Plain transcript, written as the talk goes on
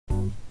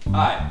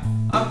Hi,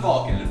 I'm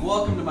Falcon and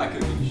welcome to my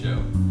cooking show.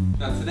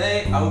 Now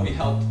today I will be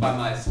helped by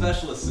my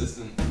special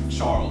assistant,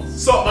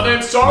 Charles. Sup, my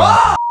name's Charles.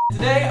 Ah!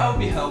 Today I will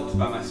be helped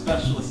by my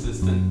special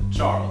assistant,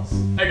 Charles.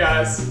 Hey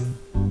guys.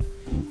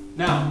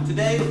 Now,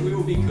 today we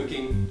will be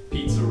cooking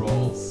pizza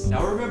rolls.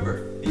 Now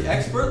remember, the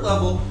expert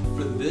level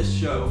for this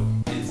show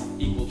is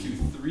equal to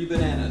 3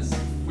 bananas,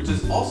 which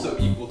is also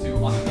equal to,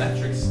 on the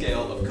metric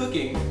scale of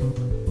cooking,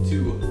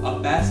 to a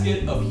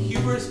basket of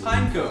Huber's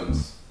pine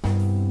cones.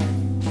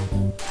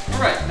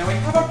 Alright, now we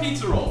have our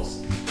pizza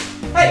rolls.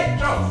 Hey,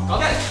 Charles,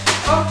 okay.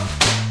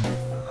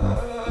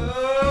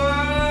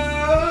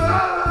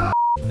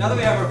 Now that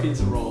we have our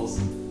pizza rolls,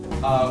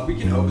 we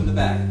can open the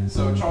bag.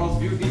 So Charles,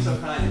 if you would be so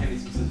kind and hand me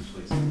some scissors,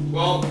 please.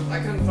 Well, I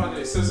couldn't find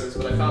any scissors,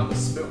 but I found the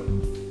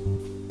spoon.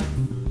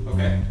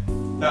 Okay,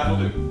 that will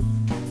do.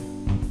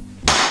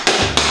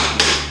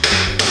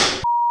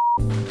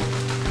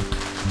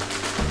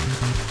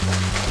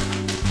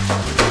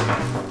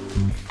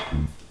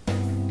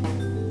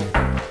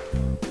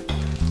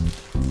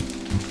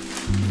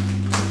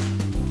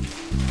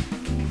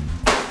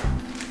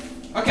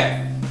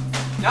 Okay,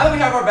 now that we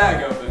have our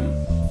bag open,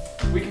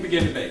 we can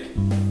begin to bake.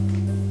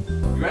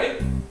 You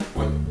ready?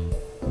 Wait.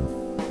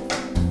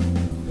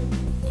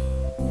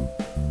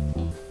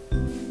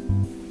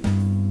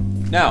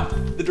 Now,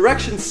 the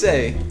directions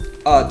say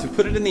to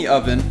put it in the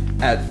oven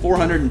at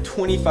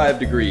 425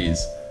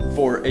 degrees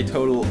for a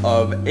total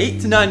of 8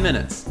 to 9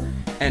 minutes.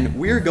 And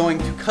we're going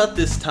to cut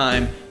this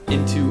time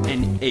into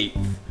an eighth.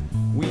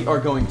 We are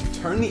going to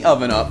turn the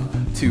oven up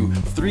to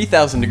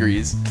 3,000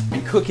 degrees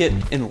and cook it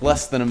in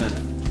less than a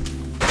minute.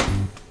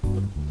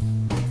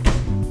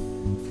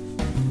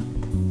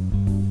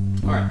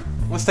 Alright,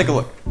 let's take a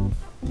look.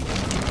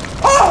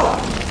 Oh!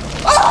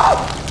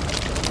 Oh!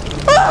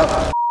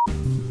 Oh!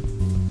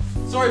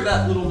 Sorry for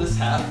that little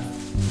mishap,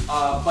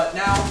 but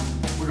now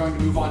we're going to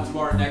move on to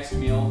our next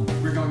meal.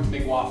 We're going to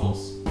make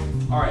waffles.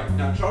 Alright,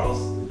 now Charles,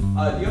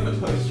 do you have a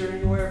toaster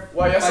anywhere?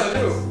 Why, yes I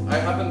do. I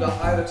happen to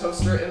hide a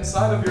toaster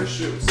inside of your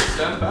shoes.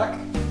 Stand back.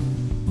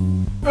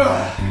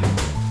 Oh,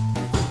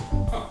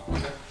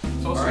 okay.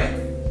 Toaster. Alright.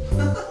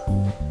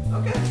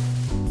 Okay.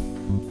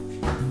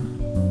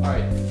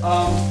 Alright,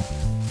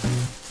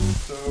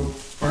 so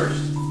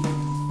first,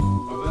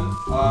 open.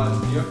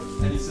 Do you have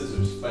any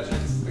scissors by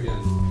chance?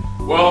 Again.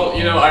 Well,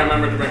 you know, I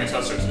remembered to bring a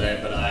toaster today,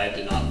 but I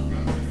did not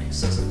remember to bring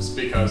scissors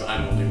because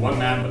I'm only one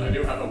man, but I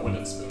do have a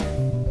wooden spoon.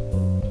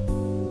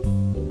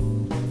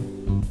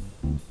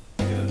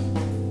 Good.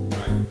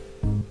 Alright.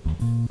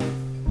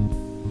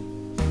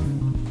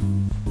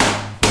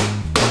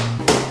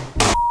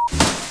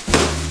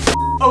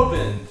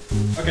 Open!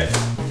 Okay.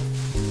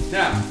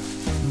 Now,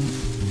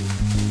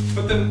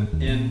 put them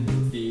in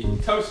the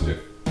toaster.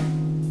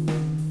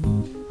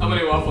 How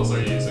many waffles are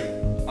you using?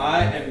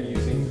 I am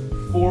using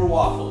 4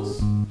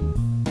 waffles.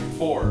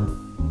 4.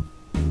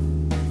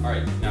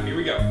 Alright, now here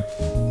we go.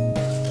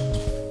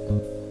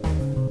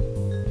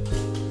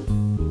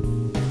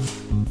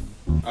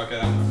 Okay,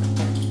 that one.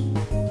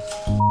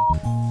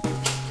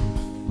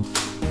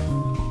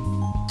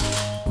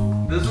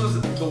 This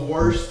was the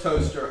worst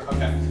toaster.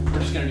 Okay, we're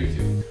just gonna do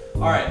 2.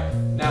 Alright,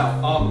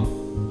 now,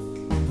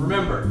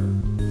 remember,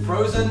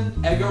 frozen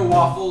Eggo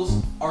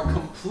waffles are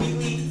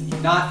completely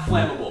not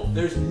flammable.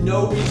 There's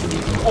no reason to.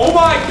 Oh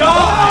my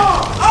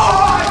god! Oh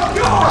my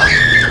god!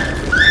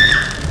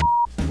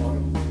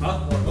 Huh?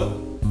 What?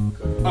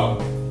 Oh.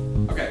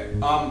 Okay.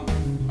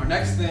 Our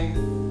next thing,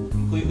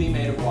 completely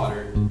made of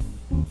water.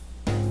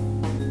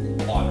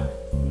 Water.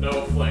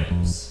 No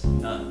flames.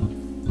 None.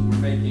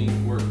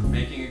 We're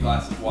making a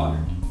glass of water.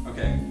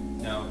 Okay.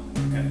 Now.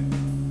 Okay.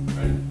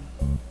 Ready?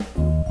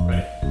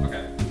 Ready.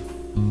 Okay.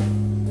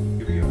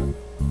 Here we go.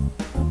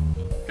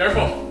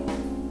 Careful.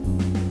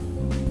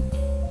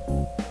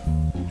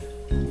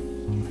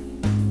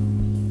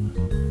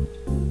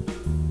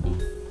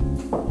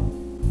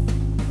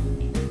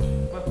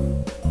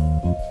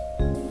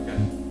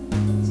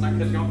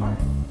 Catching on fire.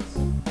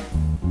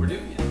 We're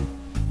doing it.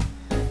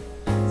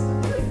 It's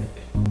not doing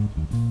anything.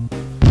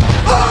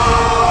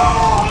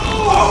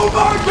 Oh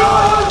my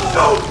god, it's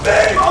so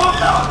big! Oh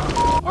no!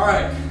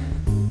 Alright,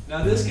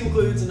 now this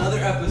concludes another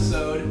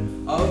episode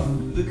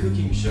of the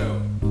cooking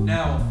show.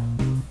 Now,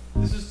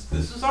 this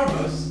was our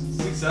most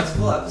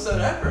successful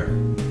episode ever.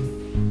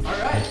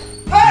 Alright.